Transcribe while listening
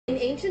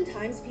ancient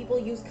times, people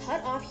used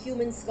cut-off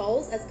human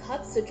skulls as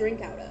cups to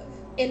drink out of.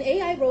 An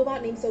AI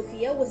robot named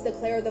Sophia was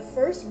declared the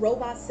first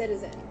robot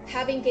citizen,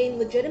 having gained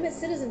legitimate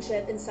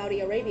citizenship in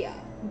Saudi Arabia.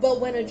 But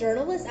when a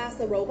journalist asked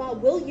the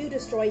robot, "Will you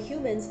destroy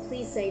humans?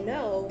 Please say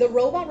no," the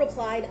robot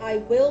replied, "I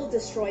will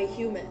destroy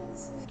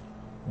humans."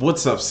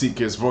 What's up,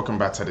 Seekers? Welcome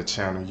back to the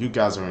channel. You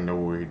guys already know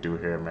what we do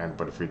here, man.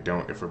 But if you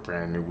don't, if you're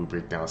brand new, we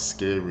break down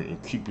scary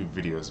and creepy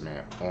videos,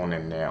 man, on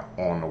and now,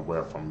 on the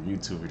web, from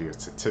YouTube videos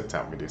to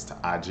TikTok videos to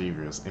IG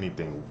videos,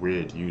 anything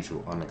weird,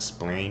 usual,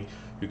 unexplained,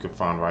 you can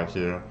find right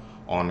here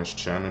on this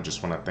channel.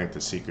 Just want to thank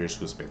the Seekers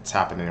who's been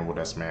tapping in with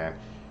us, man.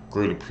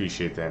 Greatly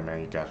appreciate that,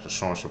 man. You guys are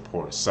showing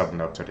support, subbing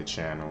up to the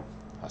channel.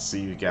 I see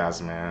you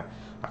guys, man.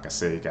 Like I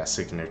said, you guys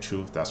seeking the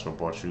truth. That's what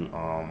brought you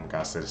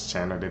guys to this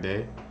channel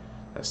today.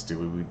 Let's do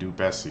what we do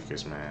best,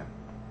 Seekers, man.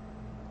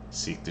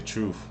 Seek the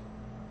truth.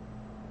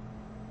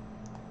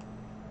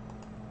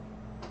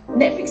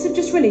 Netflix have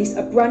just released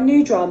a brand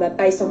new drama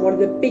based on one of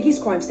the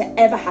biggest crimes to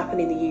ever happen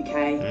in the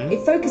UK.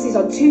 It focuses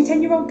on two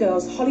 10-year-old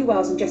girls, Holly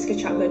Wells and Jessica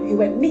Chapman, who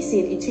went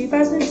missing in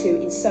 2002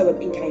 in Soham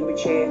in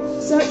Cambridgeshire.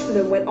 Search for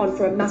them went on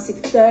for a massive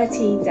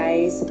 13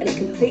 days and it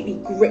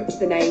completely gripped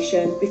the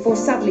nation before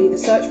sadly the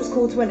search was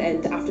called to an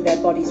end after their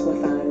bodies were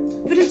found.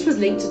 Evidence was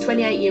linked to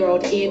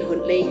 28-year-old Ian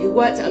Huntley, who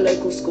worked at a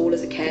local school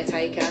as a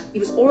caretaker. He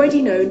was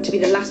already known to be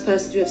the last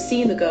person to have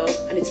seen the girls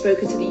and had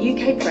spoken to the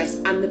UK press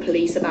and the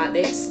police about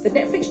this. The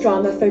Netflix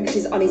drama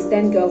focuses on his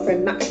then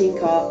girlfriend Maxine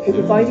Carr, who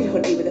provided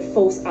Huntley with a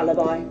false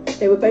alibi.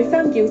 They were both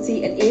found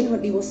guilty and Ian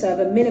Huntley will serve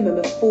a minimum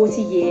of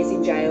 40 years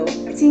in jail.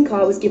 Maxine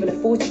Carr was given a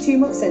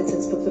 42-month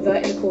sentence for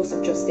perverting the course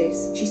of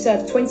justice. She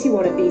served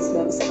 21 of these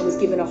months and was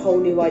given a whole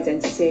new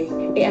identity.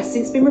 It has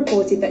since been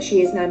reported that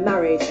she is now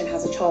married and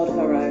has a child of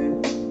her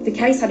own. The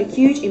case had a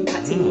huge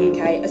impact in the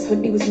UK as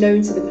Huntley was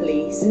known to the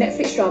police. The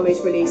Netflix drama is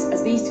released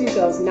as these two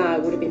girls now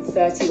would have been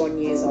 31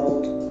 years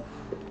old.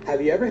 Have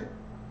you ever?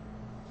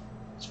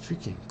 It's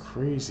freaking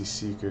crazy,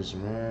 Seekers,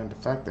 man. The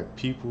fact that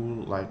people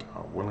like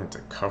are willing to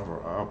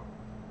cover up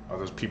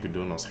other people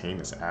doing those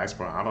heinous acts,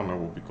 bro. I don't know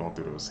what be going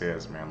through those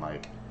heads, man.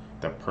 Like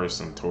that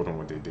person told them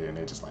what they did and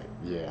they just like,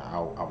 yeah,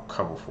 I'll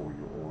cover for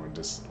you, or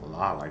just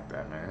lie like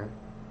that, man.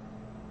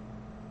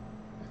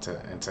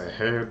 And to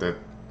hear that,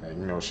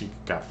 you know, she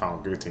got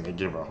found guilty and they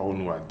give her a whole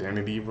new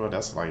identity, bro.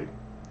 That's like,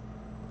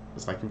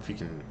 it's like you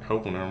freaking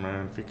helping her,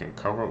 man. Freaking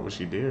cover up what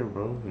she did,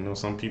 bro. You know,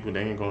 some people,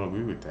 they ain't gonna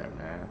agree with that,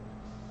 man.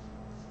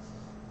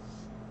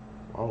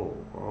 Whoa,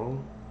 bro.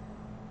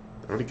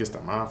 That really gets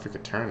the mind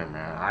freaking turning,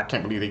 man. I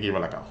can't believe they gave her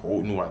like a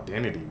whole new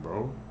identity,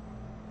 bro.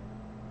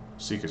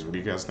 Seekers, what do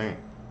you guys think?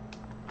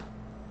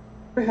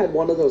 Ever had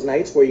one of those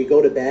nights where you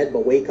go to bed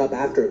but wake up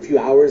after a few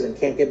hours and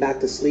can't get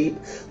back to sleep?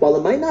 While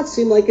it might not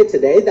seem like it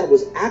today, that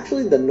was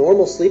actually the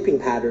normal sleeping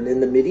pattern in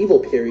the medieval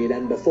period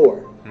and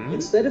before.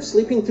 Instead of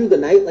sleeping through the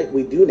night like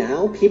we do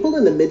now, people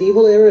in the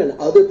medieval era and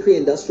other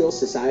pre-industrial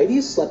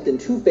societies slept in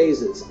two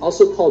phases,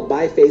 also called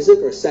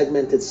biphasic or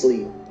segmented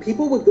sleep.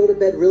 People would go to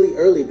bed really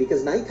early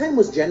because nighttime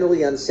was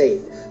generally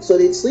unsafe, so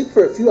they'd sleep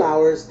for a few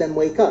hours, then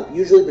wake up,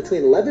 usually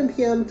between 11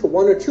 p.m. to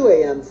 1 or 2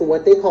 a.m. for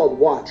what they called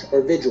watch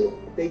or vigil.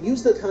 They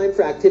used the time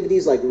for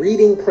activities like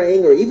reading,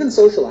 praying, or even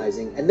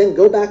socializing, and then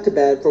go back to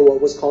bed for what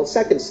was called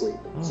second sleep.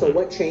 So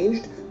what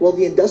changed? Well,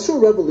 the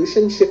Industrial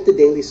Revolution shifted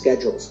daily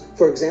schedules.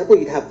 For example,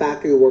 you'd have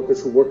factory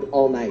workers who worked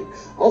all night.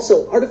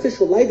 Also,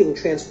 artificial lighting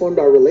transformed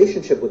our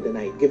relationship with the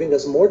night, giving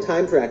us more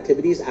time for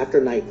activities after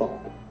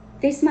nightfall.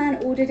 This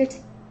man ordered it.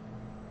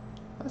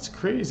 That's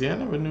crazy. I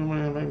never knew,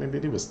 man, back then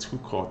it was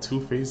called two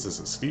phases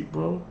of sleep,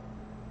 bro.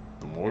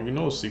 The more you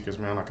know, Seekers,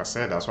 man. Like I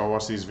said, that's why I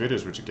watch these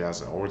videos with you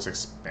guys. It always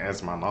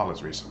expands my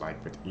knowledge base,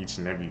 like with each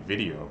and every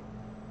video.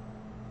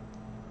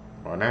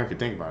 Well, now if you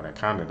think about it, it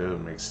kind of does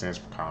make sense,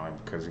 kind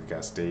of, because you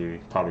guys,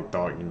 they probably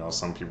thought, you know,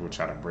 some people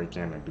try to break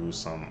in and do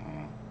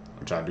something,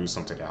 or try to do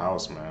something to their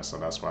house, man. So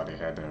that's why they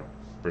had to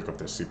break up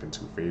their sleep in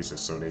two phases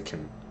so they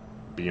can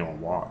be on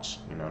watch,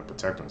 you know, to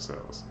protect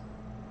themselves.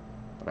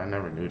 But I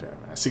never knew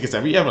that, man. Seekers,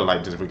 have you ever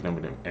like just waking up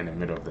in the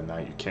middle of the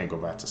night, you can't go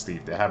back to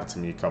sleep? That happened to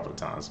me a couple of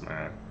times,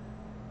 man.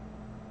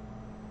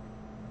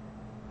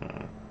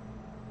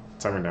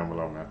 Tell me down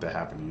below, man, if that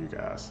happened to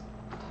you guys.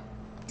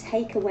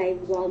 Takeaway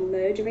while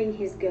murdering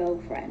his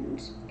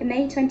girlfriend. In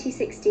May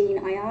 2016,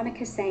 Ayana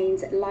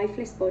Kassane's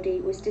lifeless body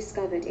was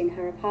discovered in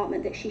her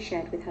apartment that she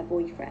shared with her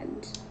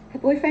boyfriend. Her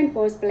boyfriend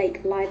was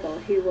Blake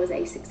Leibel, who was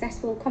a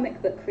successful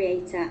comic book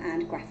creator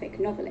and graphic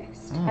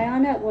novelist.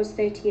 Ayana was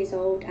 30 years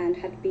old and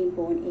had been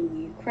born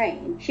in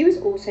Ukraine. She was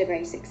also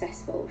very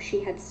successful.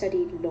 She had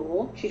studied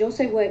law. She'd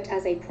also worked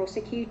as a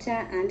prosecutor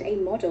and a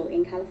model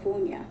in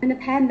California. When the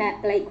pair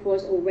met, Blake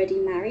was already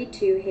married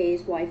to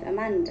his wife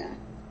Amanda.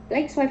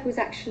 Blake's wife was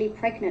actually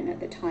pregnant at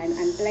the time,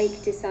 and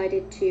Blake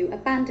decided to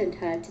abandon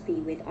her to be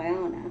with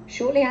Ayana.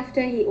 Shortly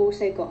after, he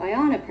also got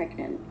Ayana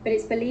pregnant, but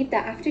it's believed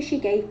that after she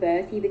gave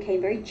birth, he became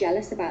very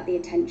jealous about the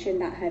attention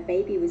that her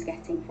baby was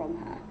getting from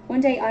her.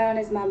 One day,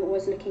 Ayana's mum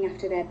was looking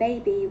after their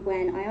baby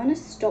when Ayana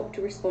stopped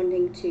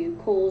responding to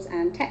calls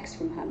and texts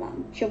from her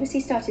mum. She obviously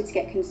started to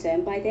get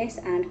concerned by this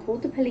and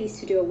called the police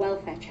to do a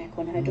welfare check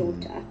on her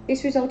daughter.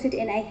 This resulted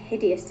in a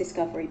hideous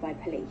discovery by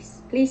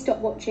police. Please stop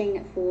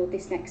watching for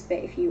this next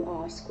bit if you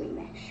are squeamish.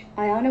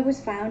 Ayana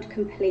was found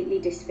completely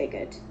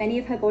disfigured. Many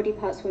of her body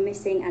parts were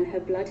missing and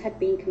her blood had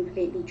been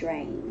completely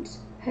drained.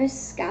 Her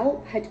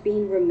scalp had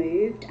been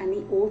removed, and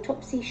the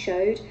autopsy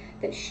showed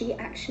that she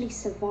actually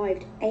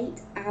survived 8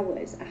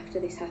 hours after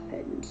this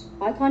happened.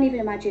 I can't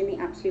even imagine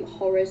the absolute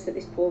horrors that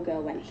this poor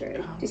girl went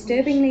through.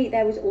 Disturbingly,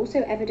 there was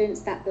also evidence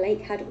that Blake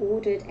had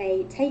ordered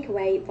a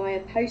takeaway via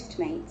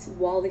Postmates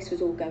while this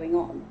was all going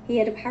on. He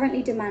had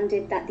apparently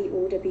demanded that the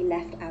order be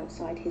left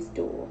outside his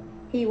door.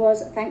 He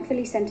was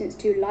thankfully sentenced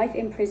to life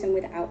in prison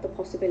without the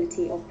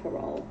possibility of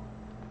parole.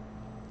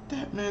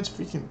 That man's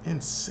freaking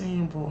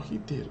insane, bro. He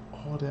did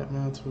all that,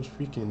 man, to his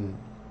freaking...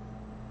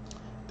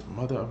 the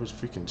mother of his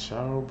freaking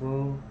child,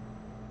 bro.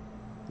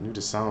 I knew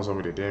the sounds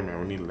already there, man.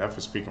 When he left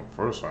his freaking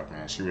first wife,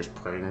 man, she was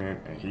pregnant,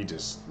 and he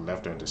just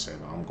left her to say,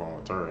 no, I'm going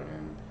with her,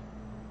 and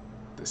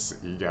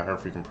he got her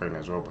freaking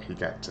pregnant as well, but he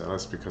got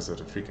jealous because of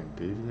the freaking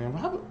baby, man.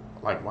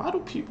 Why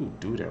do people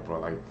do that, bro?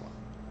 Like,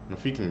 when a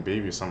freaking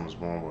baby or something's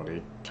born, bro,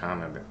 they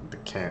kind of they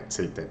can't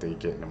take that they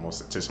getting the most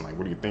attention. Like,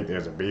 what do you think?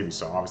 There's a baby,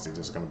 so obviously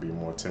there's going to be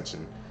more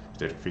attention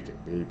to the freaking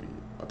baby.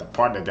 But the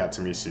part that got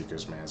to me,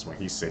 Seekers, man, is when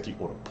he said he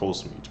ordered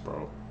Postmates,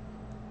 bro.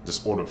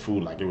 Just ordered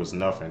food like it was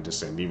nothing, just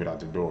said leave it out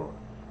the door.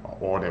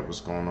 All that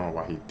was going on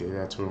while he did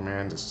that to her,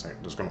 man, just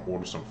gonna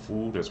order some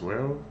food as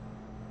well.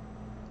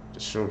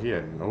 Just show he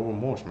had no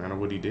remorse, man, of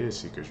what he did,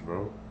 Seekers,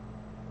 bro.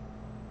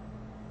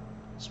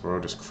 This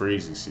world is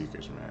crazy,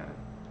 Seekers, man.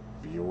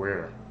 Be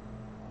aware.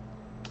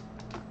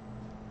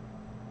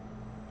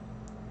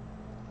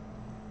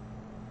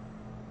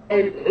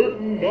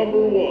 Curtain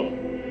number 1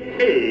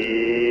 is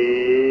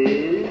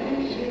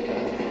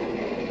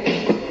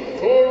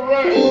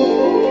correct.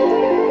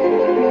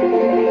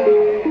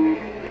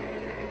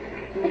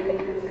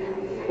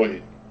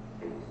 Wait,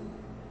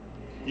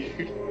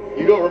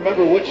 you don't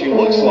remember what she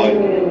looks like?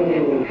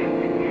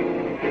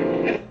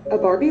 A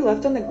Barbie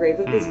left on the grave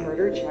of this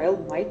murdered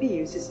child might be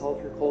used to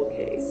solve her cold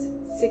case.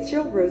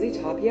 6-year-old Rosie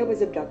Tapia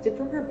was abducted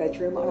from her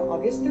bedroom on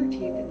August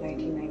 13th,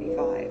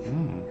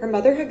 1995. Her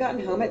mother had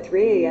gotten home at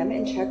 3 a.m.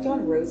 and checked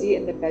on Rosie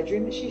in the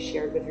bedroom that she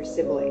shared with her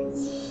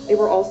siblings. They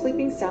were all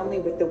sleeping soundly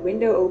with the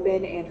window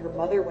open, and her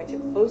mother went to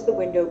close the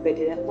window but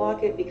didn't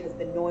lock it because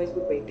the noise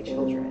would wake the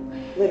children.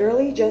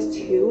 Literally just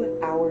 2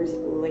 hours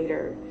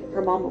later,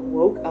 her mom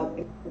woke up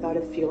and got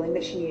a feeling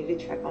that she needed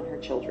to check on her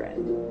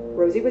children.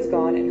 Rosie was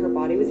gone, and her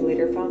body was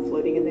later found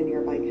floating in the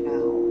nearby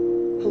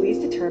canal. Police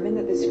determined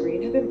that the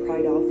screen had been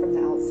pried off from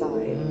the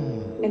outside,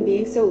 and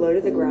being so low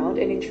to the ground,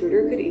 an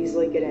intruder could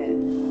easily get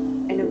in.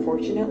 And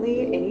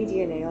unfortunately, any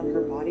DNA on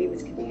her body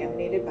was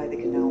contaminated by the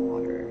canal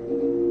water.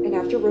 And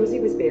after Rosie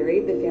was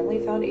buried, the family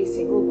found a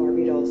single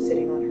Barbie doll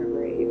sitting on her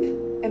grave.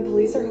 And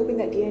police are hoping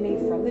that DNA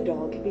from the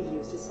doll can be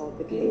used to solve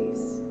the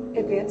case.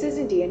 Advances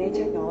in DNA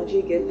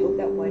technology give hope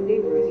that one day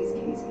Rosie's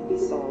case can be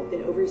solved,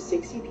 and over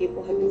 60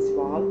 people have been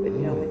swabbed, but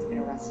no one's been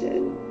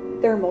arrested.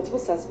 There are multiple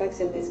suspects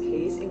in this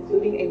case,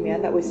 including a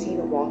man that was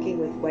seen walking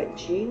with wet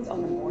jeans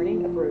on the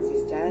morning of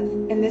Rosie's death,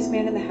 and this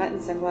man in the hat and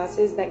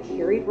sunglasses that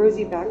carried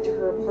Rosie back to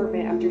her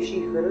apartment after she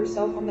hurt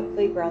herself on the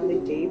playground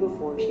the day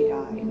before she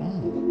died.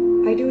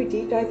 I do a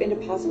deep dive into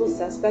possible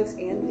suspects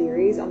and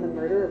theories on the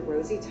murder of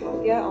Rosie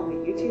Tapia on my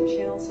YouTube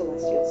channel,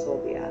 Celestial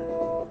Sylvia.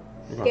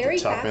 Scary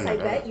facts I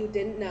bet you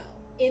didn't know.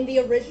 In the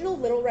original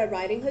Little Red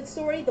Riding Hood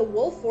story, the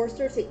wolf forced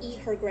her to eat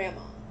her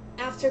grandma.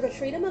 After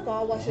Katrina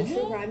McGaw watched a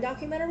true crime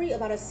documentary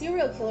about a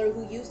serial killer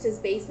who used his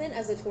basement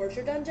as a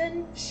torture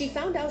dungeon, she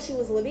found out she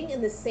was living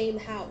in the same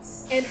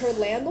house. And her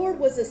landlord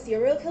was the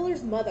serial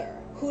killer's mother,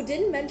 who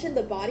didn't mention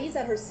the bodies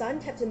that her son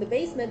kept in the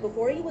basement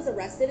before he was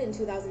arrested in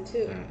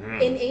 2002.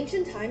 In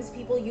ancient times,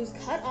 people used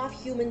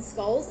cut-off human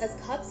skulls as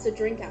cups to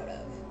drink out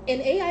of. An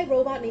AI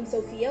robot named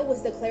Sophia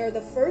was declared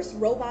the first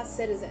robot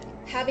citizen,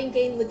 having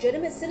gained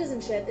legitimate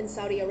citizenship in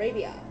Saudi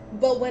Arabia.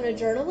 But when a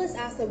journalist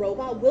asked the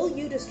robot, "Will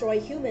you destroy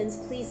humans?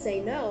 Please say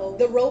no,"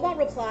 the robot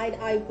replied,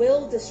 "I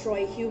will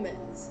destroy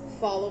humans.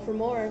 Follow for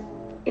more."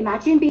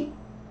 Imagine being...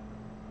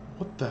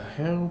 What the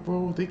hell,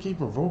 bro? They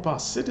gave a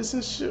robot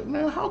citizenship,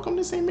 man. How come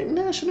this ain't make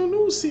national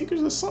news,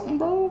 Seekers, or something,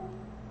 bro?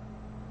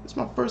 It's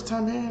my first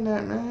time hearing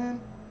that, man.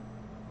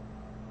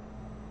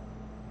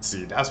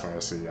 See, that's when I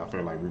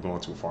feel like we're going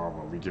too far,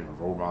 bro. We giving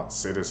robot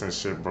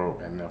citizenship, bro,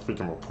 and if we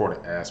can report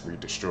it as we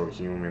destroy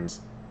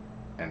humans,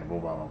 and the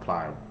robot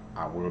reply,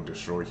 "I will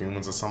destroy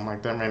humans," or something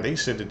like that, man. They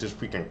should have just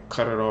freaking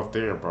cut it off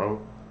there,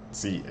 bro.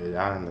 See,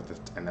 AI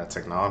and that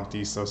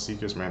technology stuff,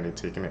 Seekers, man, they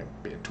taking it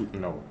a bit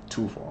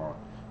too far,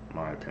 in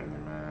my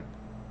opinion, man.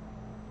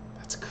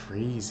 That's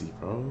crazy,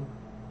 bro.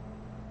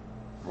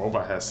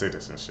 Robot has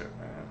citizenship,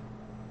 man.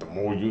 The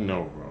more you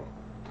know, bro.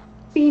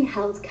 Being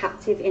held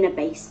captive in a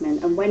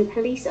basement, and when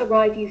police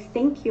arrive you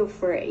think you're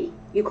free.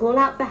 You call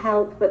out for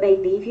help, but they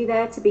leave you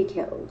there to be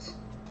killed.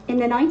 In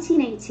the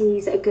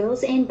 1980s,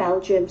 girls in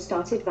Belgium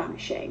started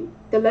vanishing.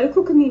 The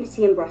local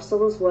community in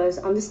Brussels was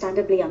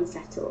understandably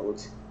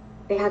unsettled.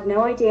 They had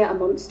no idea a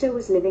monster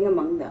was living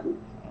among them.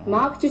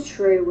 Marc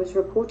Dutroux was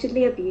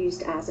reportedly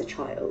abused as a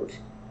child.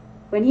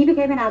 When he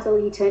became an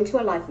adult, he turned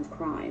to a life of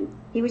crime.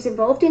 He was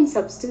involved in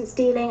substance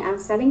dealing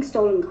and selling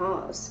stolen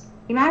cars.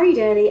 He married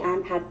early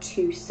and had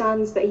 2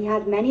 sons, but he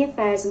had many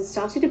affairs and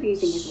started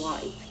abusing his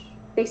wife.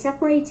 They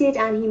separated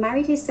and he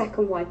married his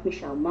second wife,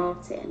 Michelle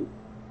Martin.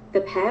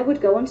 The pair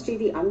would go on to do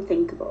the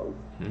unthinkable.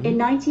 In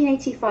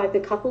 1985, the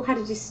couple had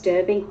a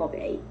disturbing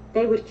hobby.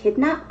 They would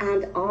kidnap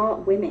and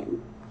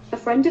women. A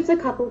friend of the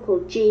couple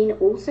called Jean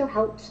also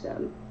helped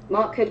them.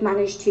 Marc had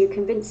managed to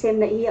convince him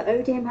that he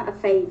owed him a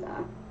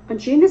favour. On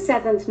June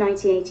 7th,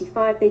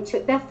 1985, they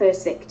took their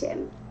first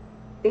victim.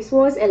 This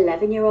was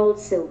 11-year-old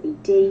Sylvie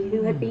D,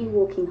 who had been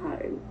walking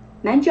home.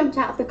 Men jumped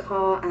out of the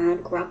car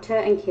and grabbed her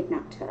and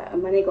kidnapped her,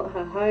 and when they got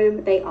her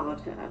home, they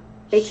AR'd her.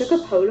 They took a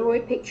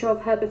Polaroid picture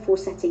of her before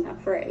setting her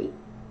free.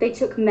 They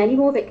took many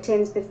more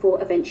victims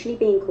before eventually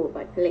being caught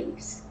by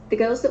police. The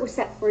girls that were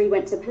set free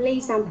went to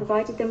police and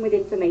provided them with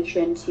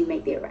information to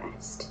make the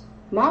arrest.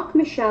 Marc,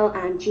 Michelle,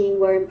 and Jean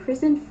were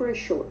imprisoned for a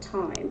short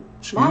time.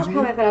 Marc,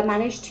 however,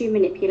 managed to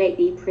manipulate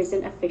the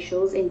prison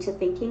officials into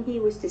thinking he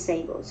was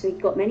disabled, so he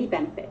got many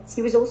benefits.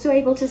 He was also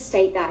able to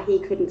state that he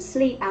couldn't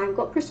sleep and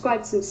got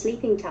prescribed some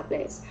sleeping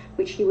tablets,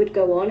 which he would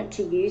go on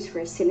to use for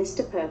a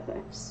sinister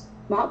purpose.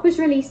 Marc was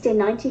released in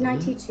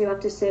 1992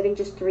 after serving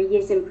just 3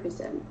 years in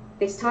prison.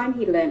 This time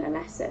he learned a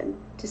lesson: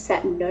 to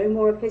set no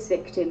more of his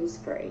victims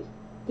free.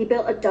 He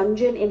built a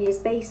dungeon in his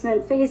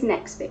basement for his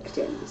next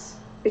victims.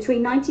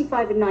 Between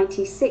 95 and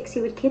 96,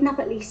 he would kidnap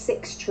at least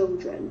 6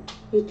 children.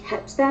 He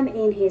kept them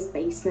in his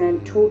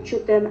basement,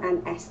 tortured them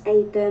and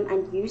SA'd them,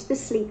 and used the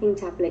sleeping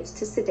tablets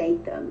to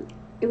sedate them.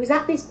 It was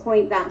at this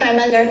point that my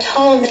mother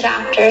told the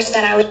doctors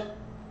that I was...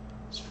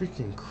 It's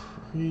freaking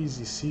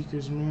crazy,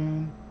 Seekers,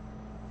 man.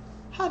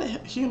 How the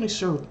hell? He only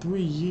served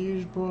 3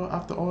 years, bro,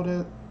 after all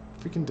that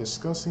freaking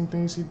disgusting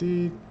things he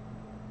did.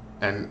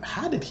 And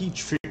how did he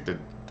trick the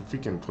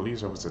freaking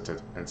police officer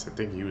to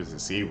think he was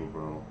disabled,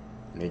 bro?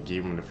 And they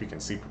gave him the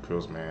freaking sleeper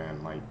pills,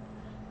 man, like,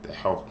 to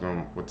help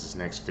him with this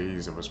next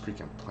phase of his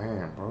freaking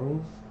plan,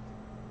 bro.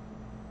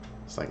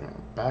 It's like, man,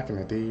 back in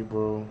the day,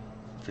 bro,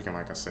 freaking,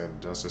 like I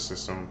said, the justice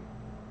system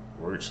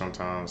works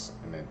sometimes,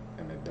 and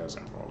it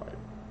doesn't, bro. Like,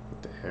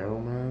 what the hell,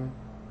 man?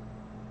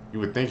 You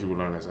would think he would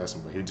learn his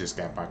lesson, but he just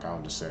got back out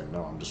and just said,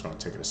 no, I'm just going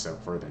to take it a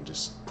step further and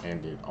just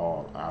end it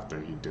all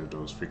after he did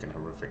those freaking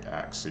horrific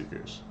acts,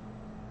 Seekers.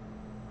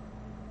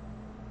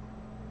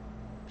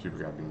 People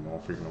got to be more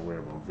freaking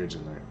aware, more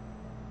vigilant.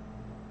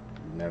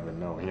 You never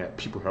know. He had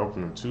people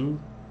helping him too.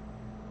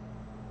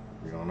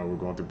 We don't know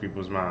what's going through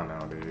people's mind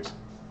nowadays.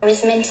 I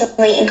was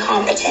mentally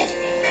incompetent.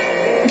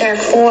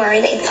 Therefore,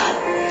 they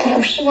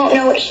thought, she won't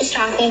know what she's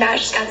talking about.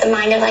 She's got the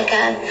mind of like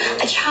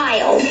a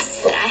child.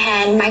 That I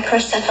had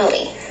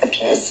microcephaly,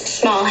 which is a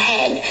small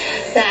head,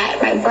 that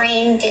my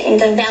brain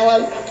didn't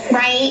develop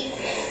right,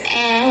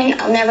 and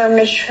I'll never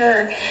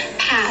mature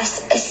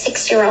past a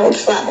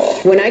 6-year-old's level.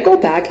 When I go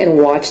back and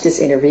watch this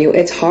interview,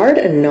 it's hard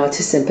not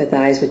to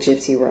sympathize with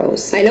Gypsy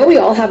Rose. I know we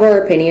all have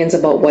our opinions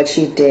about what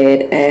she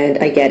did, and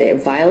I get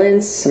it.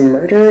 Violence,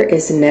 murder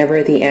is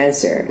never the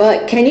answer.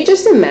 But can you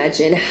just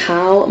imagine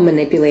how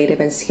manipulative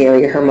and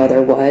scary her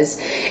mother was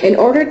in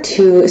order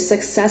to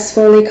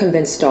successfully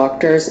convince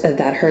doctors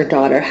that her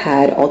daughter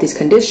had all these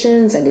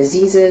conditions and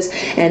diseases,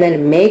 and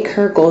then make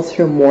her go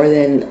through more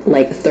than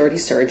like 30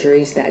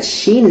 surgeries that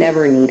she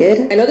never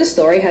needed? I know this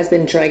story has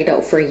been dragged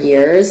out for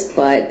years,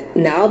 but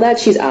now that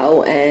she's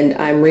out and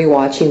I'm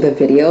rewatching the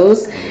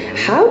videos,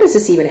 how does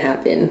this even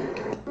happen?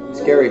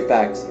 Scary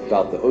facts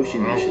about the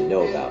ocean you should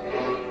know about.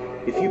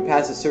 If you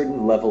pass a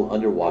certain level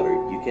underwater,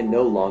 you can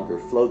no longer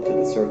float to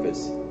the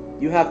surface.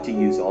 You have to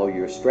use all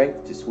your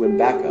strength to swim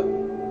back up,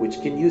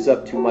 which can use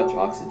up too much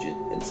oxygen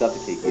and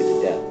suffocate you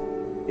to death.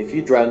 If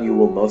you drown, you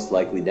will most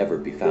likely never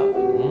be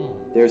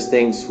found. There's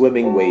things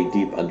swimming way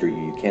deep under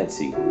you can't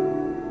see.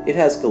 It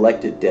has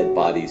collected dead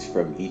bodies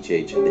from each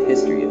age in the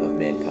history of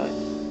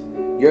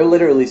mankind. You're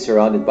literally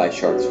surrounded by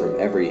sharks from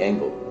every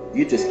angle.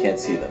 You just can't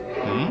see them.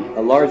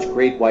 A large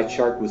great white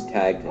shark was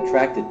tagged and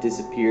tracked. It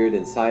disappeared,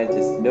 and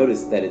scientists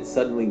noticed that it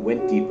suddenly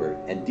went deeper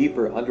and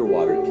deeper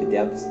underwater to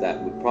depths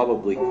that would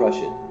probably crush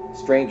it.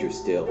 Stranger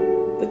still,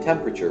 the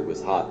temperature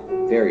was hot,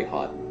 very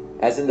hot,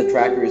 as in the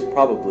tracker is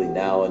probably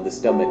now in the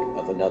stomach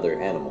of another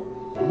animal.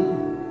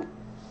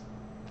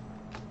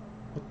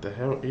 What the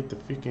hell ate the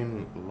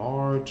freaking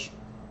large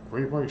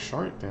great white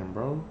shark then,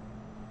 bro?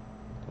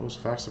 Those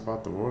facts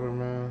about the water,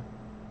 man.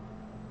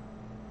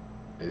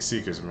 Hey,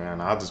 Seekers, man,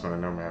 I just want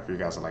to know, man, if you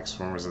guys are like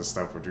swimmers and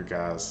stuff, would you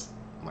guys,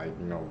 like,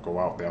 you know, go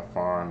out that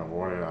far in the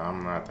water?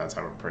 I'm not that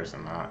type of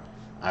person.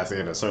 I say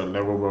at a certain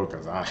level, bro,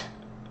 because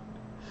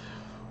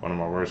one of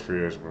my worst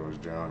fears, bro, is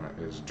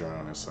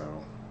drowning, so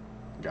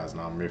you guys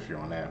know I'm with you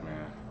on that,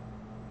 man.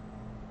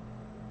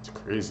 It's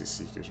crazy,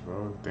 Seekers,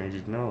 bro. Things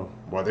you know.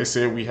 Well, they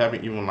said we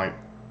haven't even like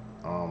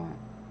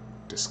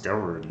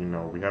discovered,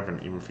 we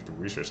haven't even freaking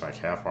researched like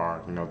half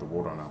our, the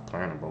water on our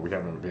planet, but we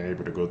haven't been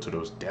able to go to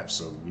those depths,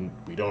 so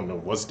we don't know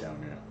what's down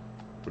there.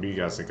 What do you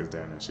guys think is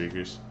down there,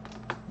 Seekers?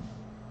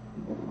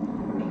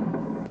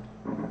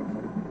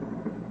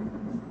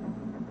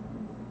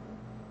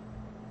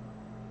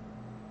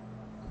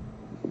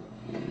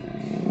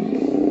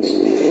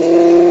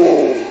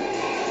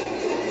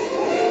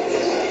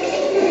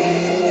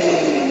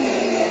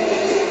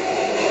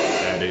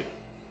 Edit.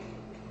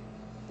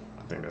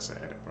 I think that's an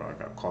edit, bro. I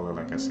gotta call it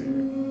like I see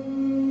it.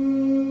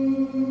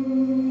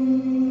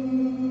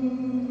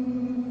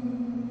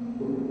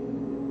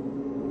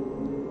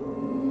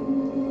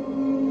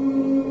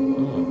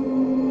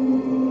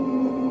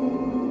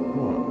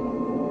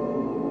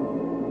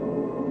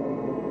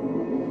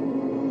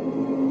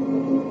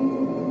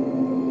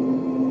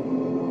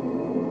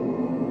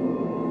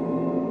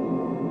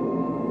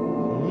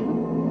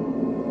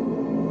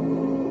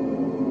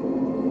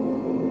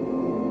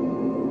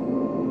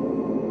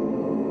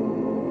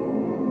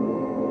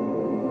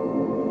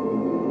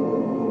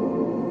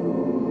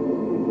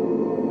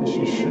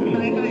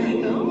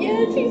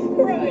 Yeah, she's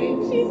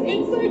crying. She's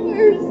inside by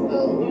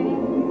herself.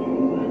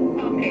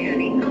 Okay,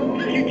 honey. How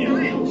old is your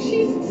child?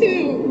 She's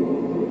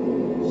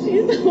 2.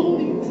 She's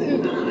only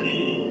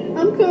 2.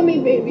 I'm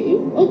coming, baby.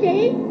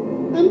 Okay?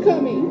 I'm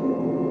coming.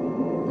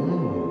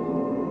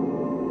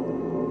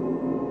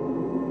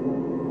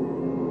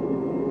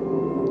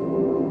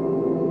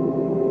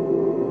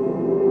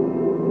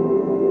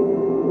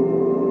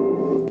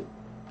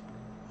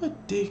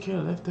 What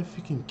daycare left that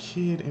freaking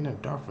kid in the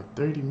dark for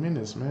 30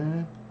 minutes,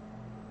 man?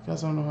 You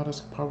guys don't know how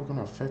that's probably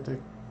gonna affect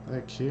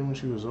that kid when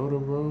she was older,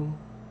 bro?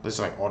 It's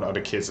like all the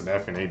other kids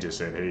left and they just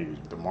said, hey,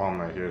 the mom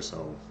not here,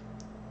 so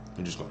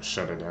you're just gonna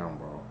shut her down,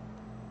 bro.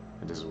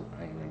 I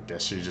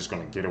guess she's just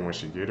gonna get her when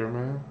she get her,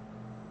 man.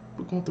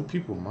 We're going through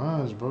people's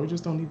minds, bro. You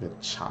just don't leave a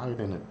child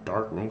in a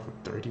dark room for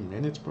 30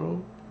 minutes,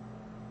 bro.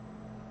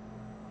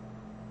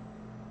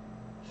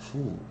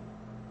 Fool.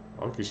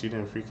 Lucky she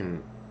didn't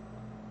freaking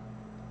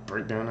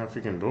break down that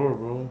freaking door,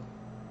 bro.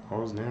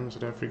 Cause damage to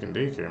that freaking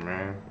daycare,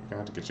 man. You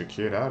got to get your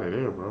kid out of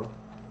there, bro.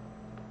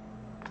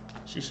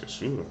 She should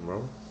shoot him,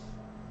 bro.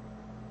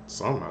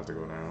 Something has to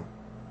go down.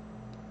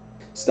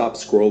 Stop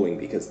scrolling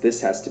because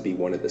this has to be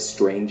one of the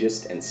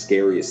strangest and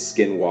scariest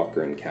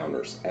skinwalker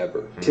encounters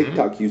ever.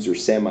 TikTok user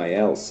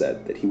Samael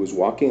said that he was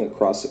walking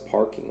across a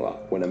parking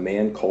lot when a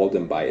man called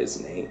him by his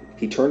name.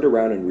 He turned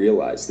around and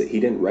realized that he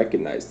didn't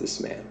recognize this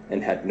man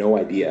and had no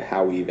idea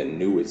how he even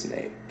knew his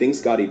name.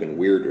 Things got even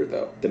weirder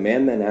though. The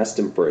man then asked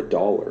him for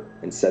 $1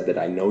 and said that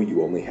I know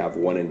you only have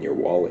one in your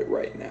wallet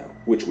right now,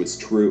 which was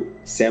true.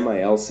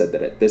 Samael said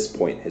that at this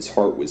point his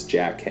heart was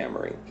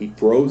jackhammering. He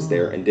froze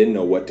there and didn't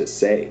know what to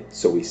say,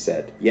 so he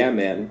said, yeah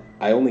man,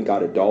 I only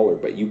got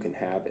 $1 but you can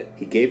have it.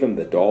 He gave him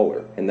the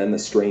 $1 and then the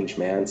strange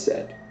man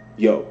said,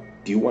 yo,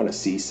 do you want to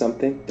see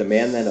something? The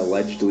man then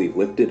allegedly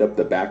lifted up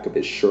the back of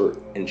his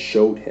shirt and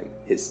showed him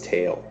his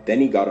tail.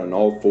 Then he got on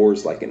all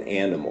fours like an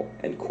animal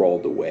and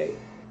crawled away.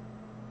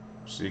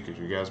 Seekers,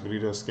 you guys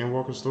believe that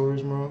skinwalker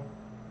stories, man?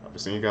 I've been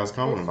seeing you guys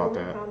comment about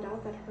that. Found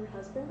out that her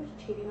husband was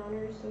cheating on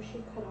her, so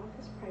she cut off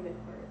his private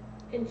part.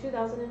 In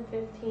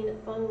 2015,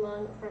 Feng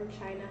Lung from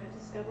China had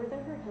discovered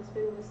that her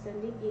husband was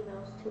sending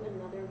emails to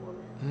another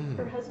woman.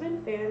 Her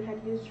husband, Fan,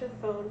 had used her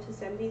phone to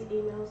send these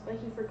emails, but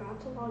he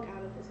forgot to log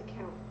out of his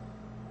account.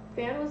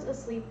 Fan was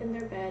asleep in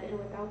their bed, and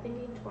without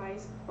thinking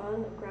twice,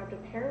 Feng grabbed a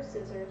pair of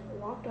scissors,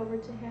 walked over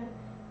to him,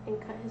 and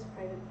cut his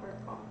private part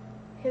off.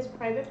 His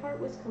private part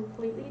was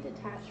completely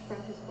detached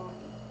from his body.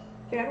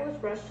 Fan was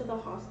rushed to the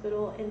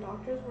hospital, and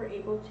doctors were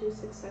able to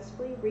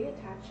successfully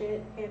reattach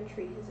it and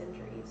treat his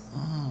injuries.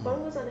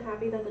 Feng was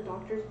unhappy that the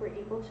doctors were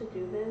able to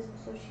do this,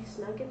 so she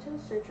snuck into the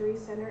surgery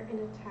center and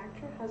attacked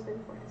her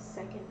husband for a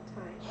second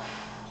time.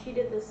 She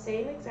did the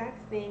same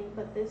exact thing,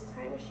 but this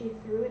time she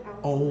threw it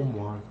out the window.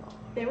 Oh my god.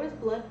 There was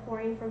blood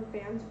pouring from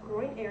Fan's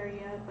groin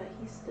area, but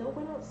he still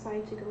went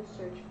outside to go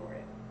search for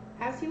it.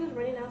 As he was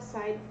running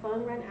outside,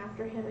 Feng ran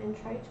after him and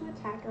tried to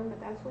attack him, but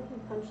that's when he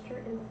punched her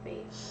in the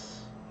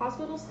face.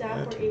 Hospital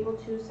staff were able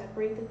to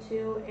separate the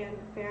two, and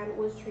Fan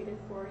was treated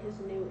for his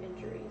new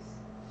injuries.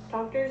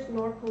 Doctors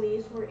nor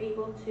police were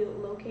able to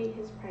locate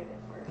his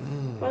private part.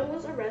 Feng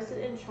was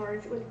arrested and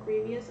charged with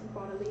grievous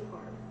bodily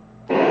harm.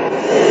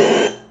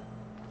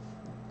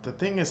 The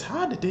thing is,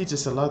 how did they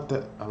just allow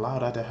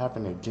that to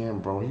happen again,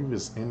 bro? He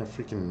was in the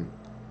freaking,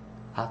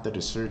 after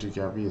the surgery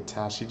got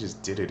reattached, he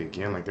just did it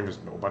again. Like there was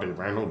nobody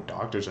around, no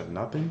doctors or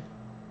nothing.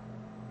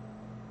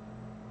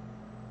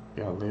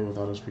 You gotta live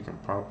without us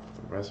freaking prop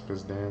for the rest of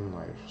his damn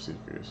life,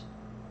 Seekers.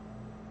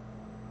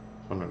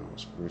 One of the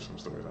most gruesome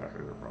stories I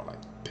heard, bro. Like,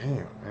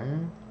 damn,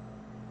 man.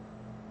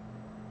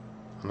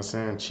 I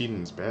understand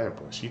cheating's bad,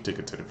 but she took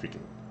it to the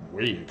freaking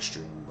way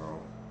extreme, bro.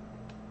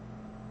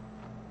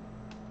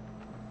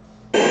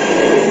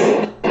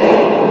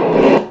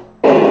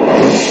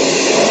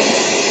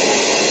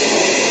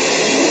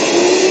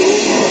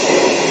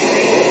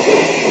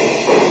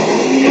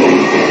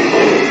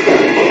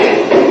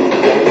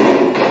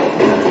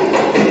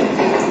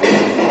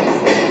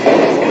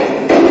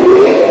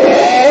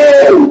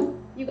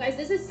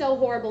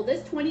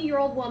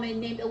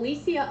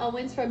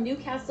 Owens from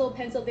Newcastle,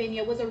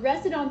 Pennsylvania, was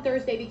arrested on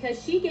Thursday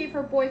because she gave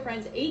her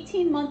boyfriend's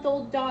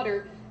 18-month-old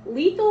daughter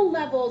lethal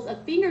levels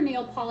of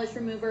fingernail polish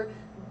remover,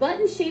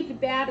 button-shaped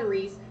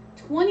batteries,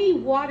 20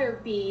 water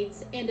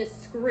beads, and a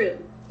screw.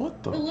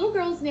 What the? The little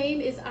girl's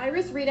name is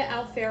Iris Rita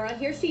Alfera.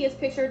 Here she is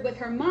pictured with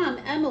her mom,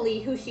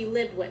 Emily, who she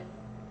lived with.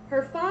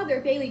 Her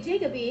father, Bailey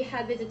Jacoby,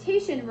 had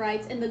visitation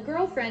rights, and the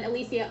girlfriend,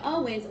 Alicia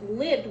Owens,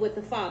 lived with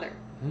the father.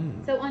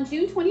 So on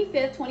June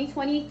 25th,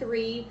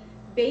 2023,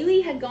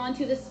 Bailey had gone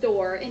to the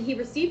store, and he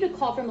received a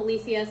call from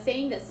Alicia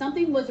saying that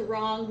something was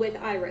wrong with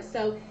Iris.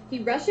 So he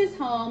rushes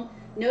home,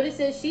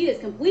 notices she is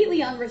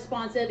completely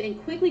unresponsive,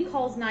 and quickly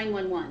calls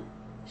 911.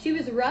 She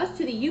was rushed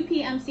to the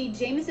UPMC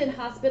Jameson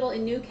Hospital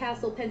in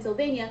Newcastle,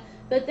 Pennsylvania,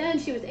 but then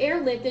she was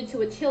airlifted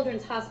to a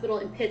children's hospital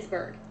in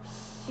Pittsburgh.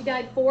 She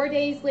died 4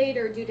 days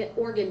later due to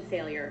organ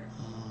failure.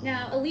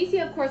 Now,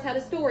 Alicia, of course, had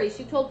a story.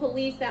 She told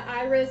police that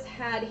Iris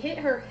had hit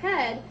her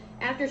head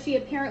after she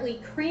apparently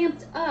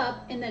cramped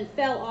up and then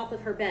fell off of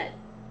her bed.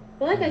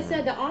 But like I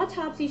said, the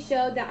autopsy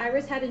showed that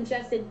Iris had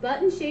ingested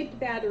button-shaped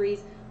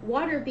batteries,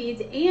 water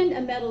beads, and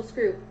a metal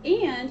screw.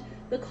 And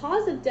the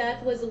cause of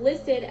death was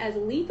listed as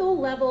lethal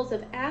levels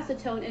of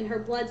acetone in her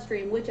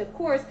bloodstream, which of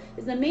course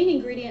is the main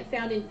ingredient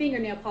found in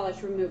fingernail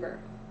polish remover.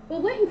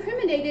 But what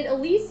incriminated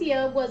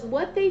Alicia was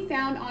what they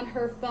found on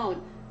her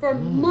phone. For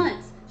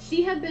months,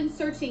 she had been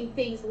searching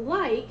things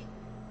like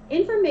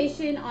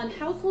information on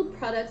household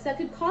products that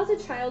could cause a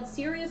child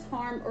serious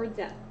harm or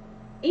death,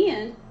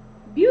 and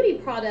beauty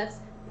products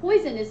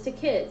poisonous to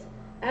kids,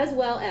 as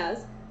well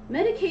as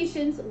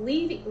medications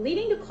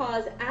leading to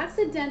cause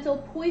accidental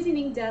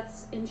poisoning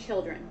deaths in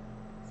children.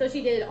 So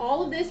she did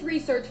all of this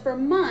research for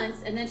months,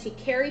 and then she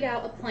carried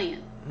out a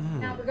plan.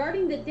 Now,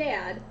 regarding the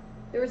dad,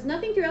 there was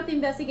nothing throughout the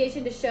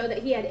investigation to show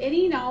that he had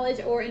any knowledge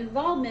or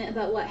involvement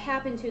about what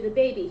happened to the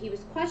baby. He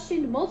was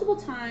questioned multiple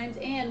times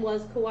and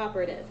was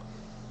cooperative.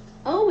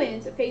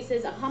 Owens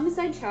faces a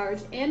homicide charge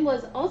and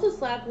was also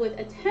slapped with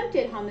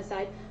attempted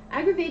homicide,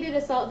 aggravated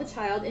assault of a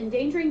child,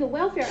 endangering the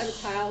welfare of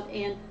a child,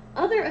 and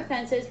other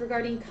offenses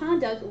regarding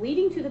conduct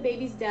leading to the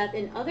baby's death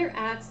and other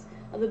acts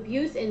of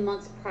abuse in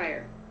months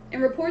prior.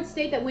 And reports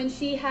state that when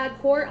she had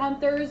court on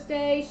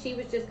Thursday, she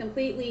was just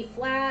completely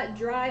flat,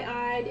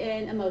 dry-eyed,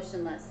 and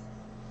emotionless.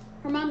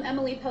 Her mom,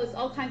 Emily, posts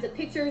all kinds of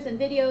pictures and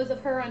videos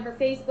of her on her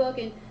Facebook,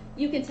 and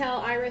you can tell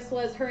Iris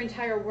was her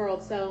entire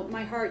world, so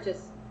my heart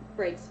just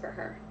breaks for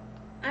her.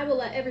 I will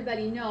let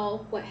everybody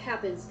know what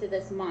happens to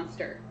this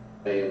monster.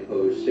 I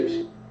impose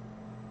 6.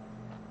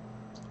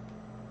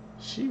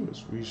 She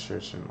was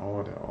researching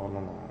all that all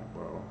along,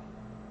 bro.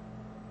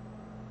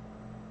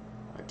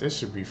 Like, this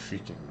should be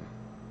freaking,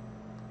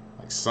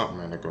 like, something,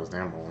 man, that goes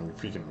down, but when you're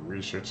freaking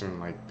researching,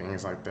 like,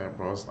 things like that,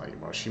 bro, it's like,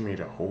 bro, she made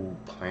a whole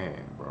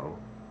plan, bro.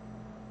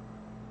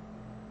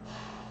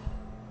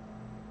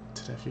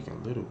 To that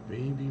freaking little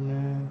baby,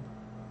 man.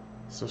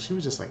 So she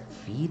was just, like,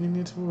 feeding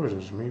it to her,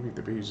 or maybe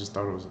the baby just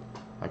thought it was,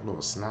 like, a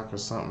little snack or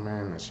something,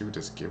 man, and she was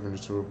just giving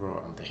it to her, bro.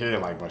 I'm here,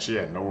 like, bro, she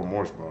had no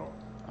remorse, bro.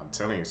 I'm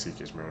telling you,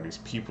 Seekers, bro, these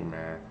people,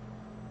 man,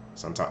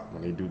 sometimes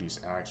when they do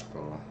these acts,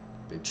 bro,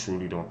 they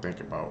truly don't think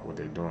about what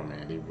they're doing,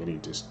 man. They really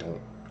just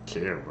don't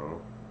care,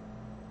 bro.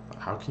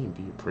 How can you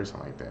be a person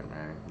like that,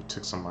 man? You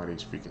took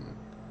somebody's freaking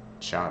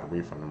child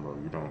away from them, bro.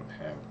 You don't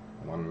have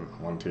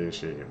one tear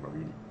shed, bro.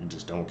 You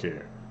just don't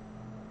care.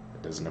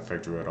 It doesn't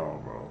affect you at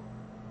all, bro.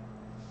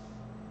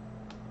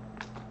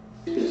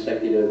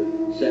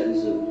 Consecutive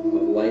sentence of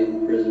life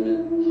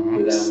imprisonment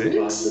without the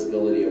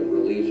possibility of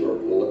release or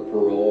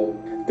parole.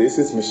 This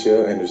is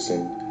Michelle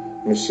Anderson.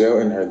 Michelle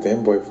and her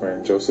then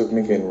boyfriend, Joseph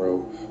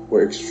McEnroe,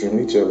 were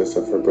extremely jealous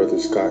of her brother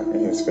Scott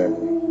and his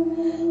family.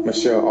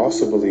 Michelle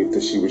also believed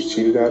that she was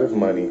cheated out of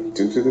money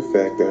due to the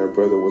fact that her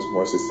brother was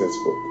more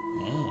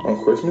successful.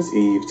 On Christmas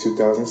Eve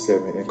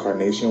 2007 in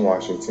Carnation,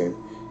 Washington,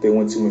 they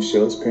went to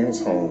Michelle's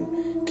parents'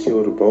 home,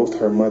 killed both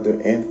her mother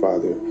and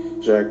father,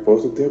 dragged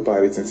both of their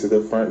bodies into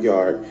the front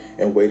yard,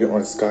 and waited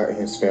on Scott and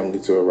his family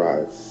to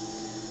arrive.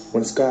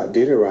 When Scott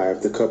did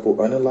arrive, the couple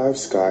unalived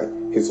Scott,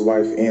 his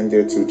wife, and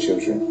their 2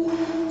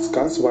 children.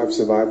 Scott's wife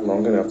survived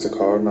long enough to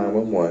call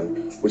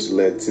 911, which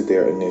led to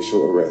their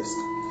initial arrest,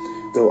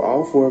 though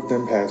all 4 of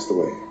them passed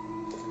away.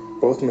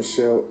 Both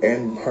Michelle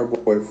and her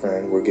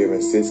boyfriend were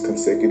given 6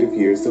 consecutive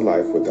years to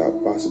life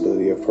without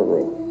possibility of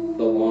parole.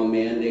 The law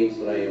mandates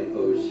that I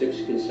impose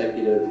 6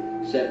 consecutive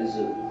sentences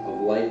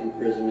of life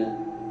imprisonment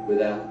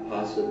without the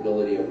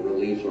possibility of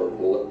release or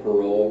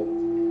parole,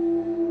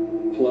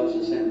 plus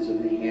a sentence of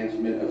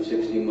enhancement of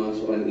 60 months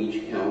on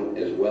each count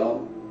as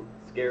well.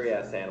 Scary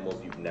ass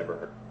animals you've never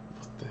heard.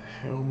 What the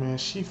hell, man?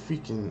 She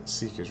freaking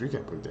Seekers. We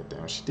gotta put that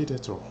down. She did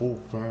that to her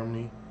whole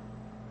family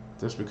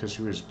just because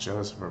she was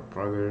jealous of her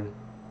brother.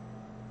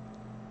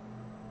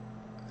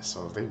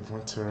 So they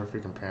went to her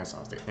freaking parents'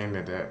 house. They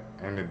ended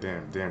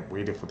them, then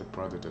waited for the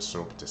brother to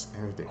show up. Just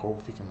ended the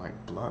whole freaking, like,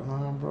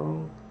 bloodline,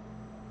 bro.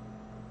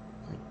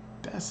 Like,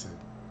 that's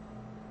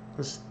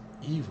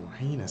evil,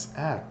 heinous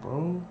act,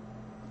 bro.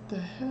 What the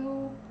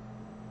hell?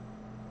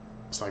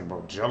 It's like,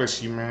 bro,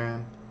 jealousy,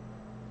 man.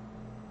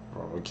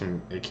 Bro,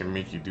 it can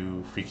make you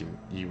do freaking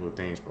evil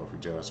things, bro, if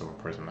you're jealous of a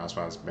person. That's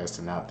why it's best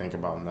to not think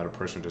about another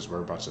person, just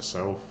worry about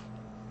yourself.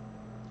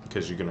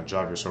 Because you're gonna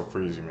drive yourself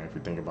crazy, man, if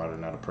you think about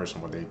another person,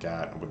 what they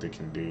got, what they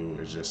can do.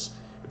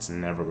 It's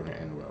never gonna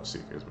end well,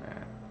 seekers,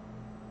 man.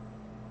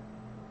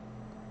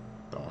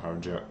 Don't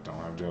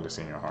have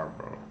jealousy in your heart,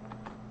 bro.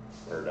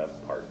 Bird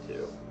Up Part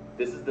 2.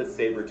 This is the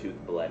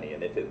saber-toothed blenny,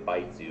 and if it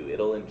bites you,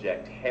 it'll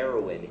inject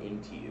heroin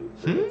into you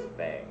through its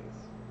fangs.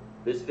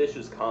 This fish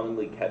is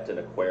commonly kept in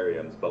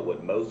aquariums, but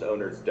what most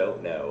owners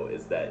don't know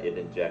is that it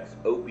injects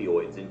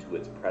opioids into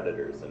its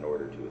predators in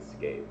order to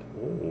escape.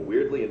 Ooh.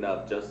 Weirdly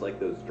enough, just like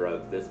those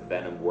drugs, this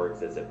venom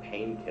works as a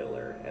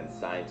painkiller, and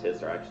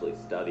scientists are actually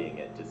studying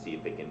it to see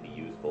if it can be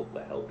useful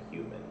to help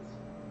humans.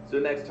 So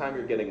next time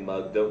you're getting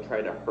mugged, don't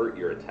try to hurt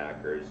your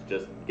attackers,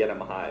 just get them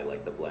high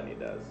like the blenny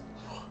does.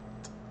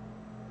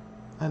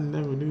 I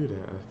never knew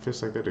that. A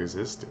fish like that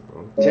existed,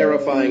 bro.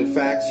 Terrifying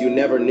facts you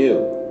never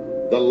knew.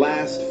 The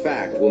last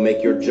fact will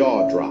make your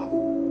jaw drop.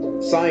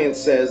 Science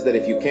says that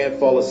if you can't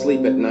fall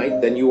asleep at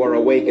night, then you are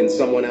awake in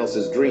someone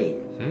else's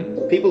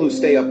dream. People who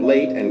stay up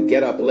late and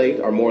get up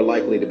late are more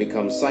likely to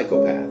become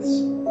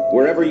psychopaths.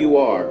 Wherever you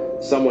are,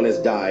 someone has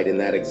died in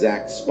that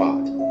exact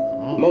spot.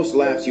 Most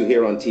laughs you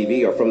hear on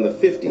TV are from the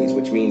 50s,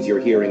 which means you're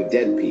hearing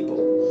dead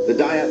people. The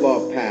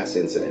Dyatlov Pass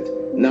incident.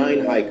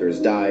 9 hikers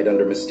died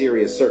under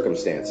mysterious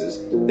circumstances,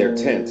 their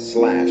tent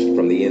slashed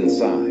from the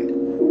inside.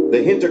 The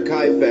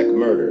Hinterkaifeck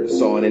murders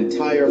saw an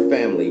entire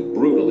family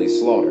brutally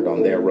slaughtered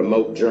on their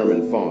remote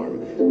German farm,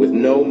 with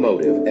no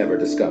motive ever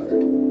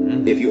discovered.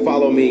 If you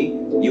follow me,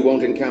 you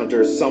won't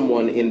encounter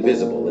someone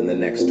invisible in the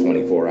next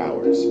 24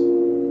 hours.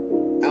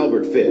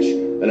 Albert Fish,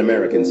 an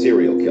American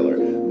serial killer,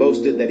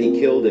 boasted that he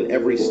killed in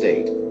every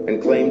state and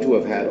claimed to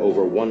have had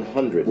over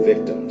 100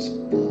 victims.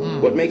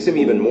 What makes him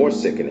even more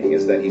sickening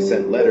is that he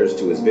sent letters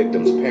to his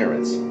victims'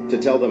 parents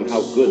to tell them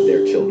how good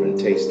their children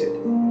tasted.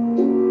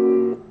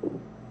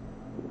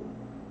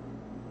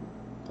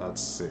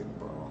 That's sick,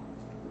 bro.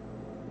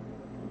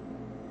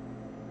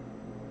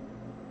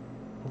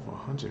 Over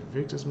 100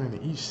 victims, man,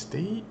 in each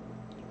state?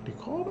 What do you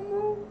call them,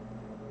 bro?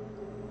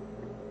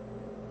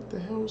 What the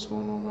hell was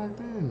going on back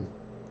then?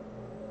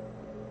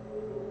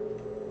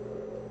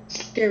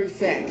 Scary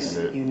facts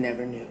you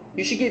never knew.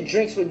 You should get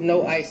drinks with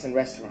no ice in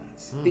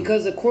restaurants.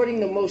 Because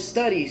according to most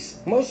studies,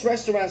 most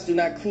restaurants do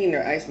not clean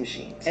their ice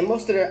machines. And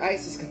most of their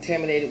ice is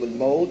contaminated with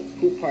mold,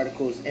 poop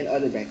particles, and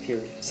other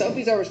bacteria.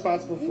 Selfies are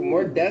responsible for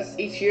more deaths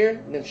each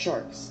year than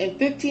sharks. In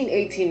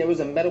 1518, there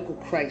was a medical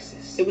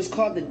crisis. It was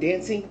called the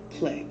Dancing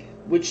Plague,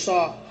 which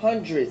saw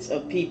hundreds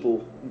of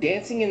people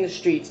dancing in the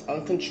streets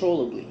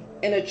uncontrollably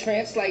in a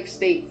trance-like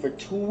state for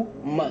 2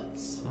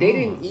 months. They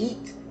didn't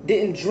eat,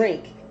 didn't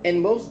drink, and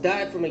most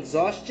died from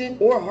exhaustion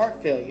or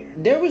heart failure.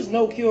 There was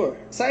no cure.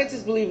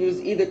 Scientists believe it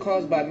was either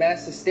caused by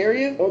mass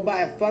hysteria or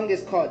by a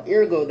fungus called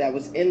ergo that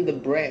was in the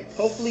bread.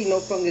 Hopefully no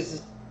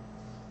fungus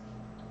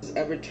has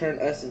ever turned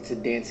us into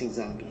dancing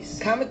zombies.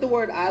 Comment the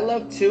word I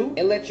love too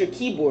and let your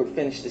keyboard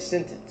finish the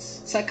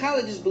sentence.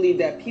 Psychologists believe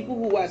that people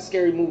who watch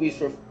scary movies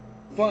for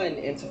fun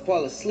and to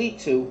fall asleep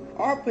to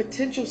are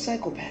potential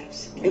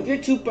psychopaths. If your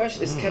toothbrush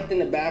is kept in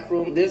the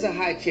bathroom, there's a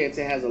high chance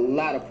it has a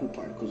lot of poop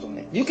particles on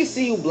it. You can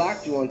see who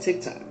blocked you on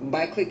TikTok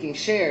by clicking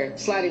share,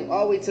 sliding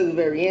all the way to the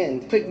very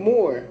end, click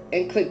more,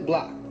 and click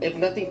block. If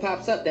nothing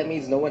pops up, that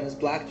means no one has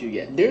blocked you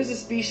yet. There's a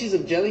species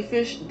of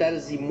jellyfish that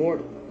is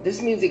immortal. This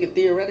means it could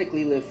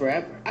theoretically live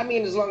forever. I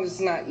mean, as long as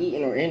it's not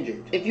eaten or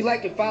injured. If you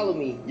like and follow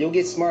me, you'll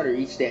get smarter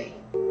each day.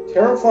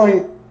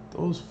 Terrifying.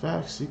 Those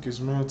fact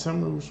seekers, man. Tell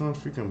me which one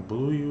freaking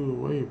blew you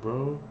away,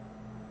 bro.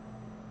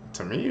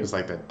 To me, it was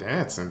like that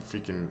dancing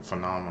freaking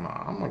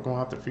phenomenon. I'm not gonna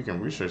have to freaking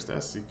research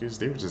that, seekers.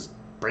 They would just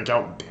break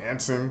out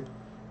dancing.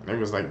 And it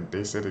was like,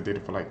 they said they did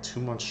it for like 2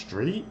 months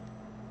straight.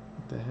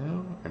 What the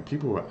hell? And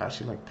people were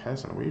actually like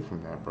passing away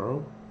from that,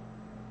 bro.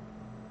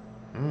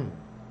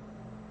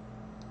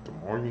 The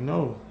more you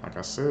know. Like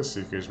I said,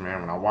 seekers,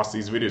 man. When I watch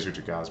these videos with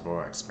you guys,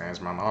 bro, it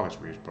expands my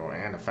knowledge base, bro.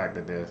 And the fact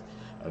that there's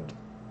a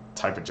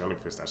type of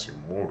jellyfish that's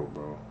immortal,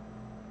 bro.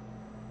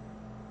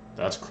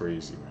 That's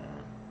crazy,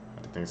 man.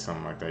 I didn't think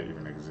something like that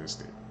even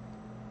existed.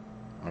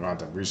 I'm gonna have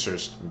to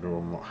research,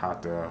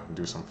 have to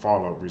do some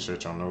follow-up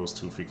research on those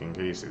 2 freaking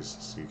cases,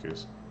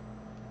 seekers.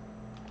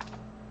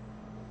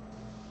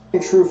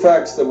 True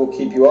facts that will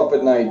keep you up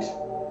at night.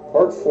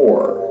 Part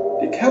 4.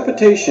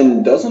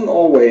 Decapitation doesn't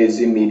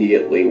always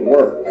immediately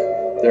work.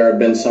 There have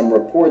been some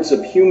reports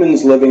of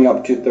humans living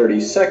up to 30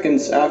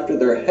 seconds after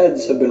their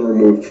heads have been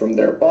removed from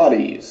their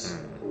bodies.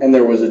 And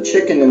there was a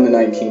chicken in the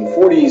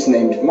 1940s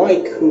named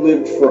Mike who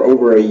lived for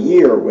over a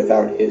year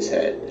without his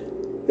head.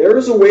 There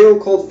is a whale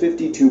called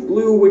 52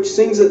 Blue which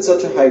sings at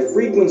such a high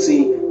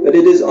frequency that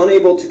it is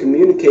unable to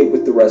communicate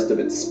with the rest of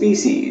its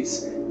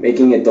species,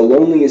 making it the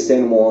loneliest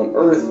animal on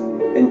Earth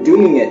and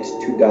dooming it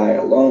to die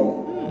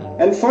alone.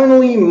 And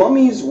finally,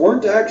 mummies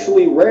weren't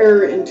actually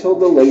rare until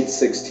the late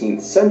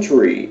 16th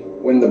century,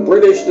 when the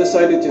British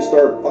decided to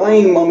start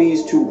buying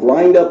mummies to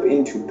grind up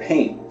into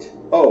paint.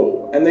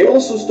 Oh, and they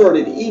also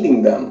started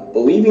eating them,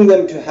 believing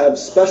them to have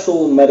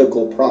special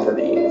medical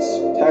properties.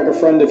 Tag a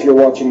friend if you're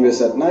watching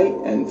this at night,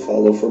 and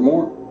follow for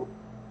more.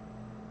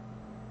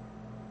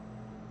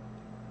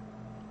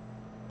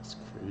 It's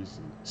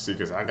crazy. See,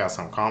 because I got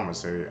some comments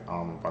say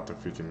about the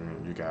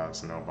freaking, you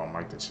guys know about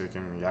Mike the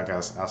Chicken. Y'all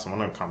guys asked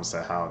one of the comments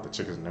said how the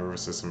chicken's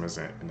nervous system is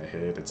in the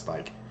head. It's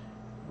like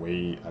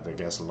way, I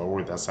guess,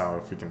 lower. That's how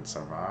it freaking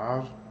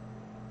survived.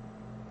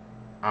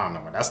 I don't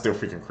know, man. That's still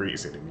freaking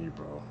crazy to me,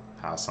 bro.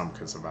 How some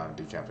could survive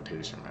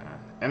decapitation, man.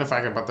 And the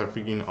fact about the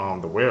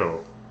freaking the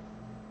whale,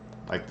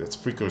 like its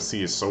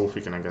frequency is so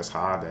freaking, I guess,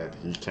 high that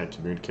he can't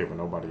communicate with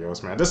nobody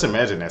else, man. Just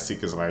imagine that, see,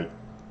 cause like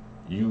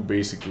you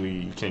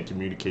can't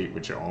communicate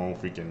with your own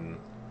freaking,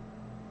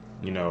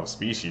 you know,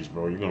 species,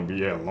 bro. You're gonna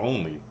be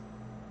lonely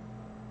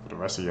for the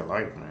rest of your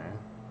life, man.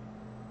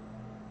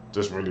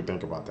 Just really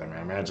think about that,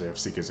 man. Imagine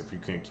if you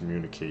couldn't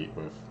communicate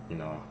with, you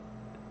know,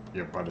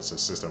 your brothers or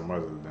sister or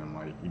mother, then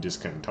like you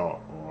just couldn't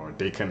talk or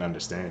they couldn't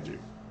understand you.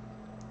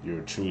 You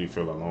would truly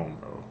feel alone,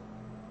 bro.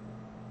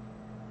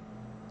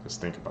 Just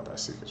think about that,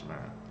 seekers,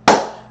 man.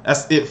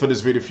 That's it for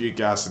this video for you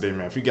guys today,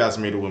 man. If you guys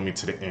made it with me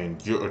to the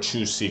end, you're a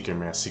true seeker,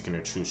 man. Seeking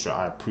the truth. So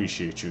I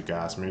appreciate you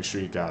guys. Make sure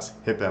you guys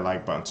hit that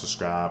like button,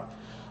 subscribe.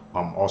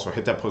 Also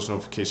hit that post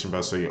notification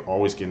bell so you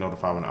always get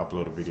notified when I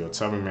upload a video.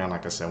 Tell me, man,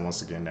 like I said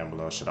once again down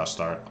below, should I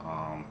start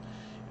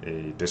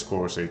a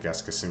Discord so you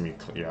guys can send me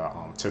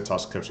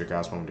TikTok clips you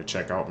guys want me to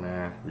check out,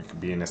 man. We could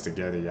be in this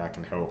together. Y'all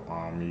can help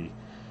me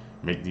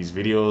make these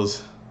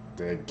videos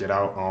that get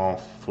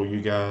out for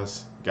you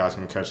guys. You guys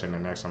can catch it in the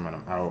next time, and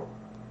I'm out.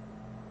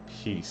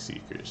 Peace,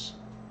 seekers.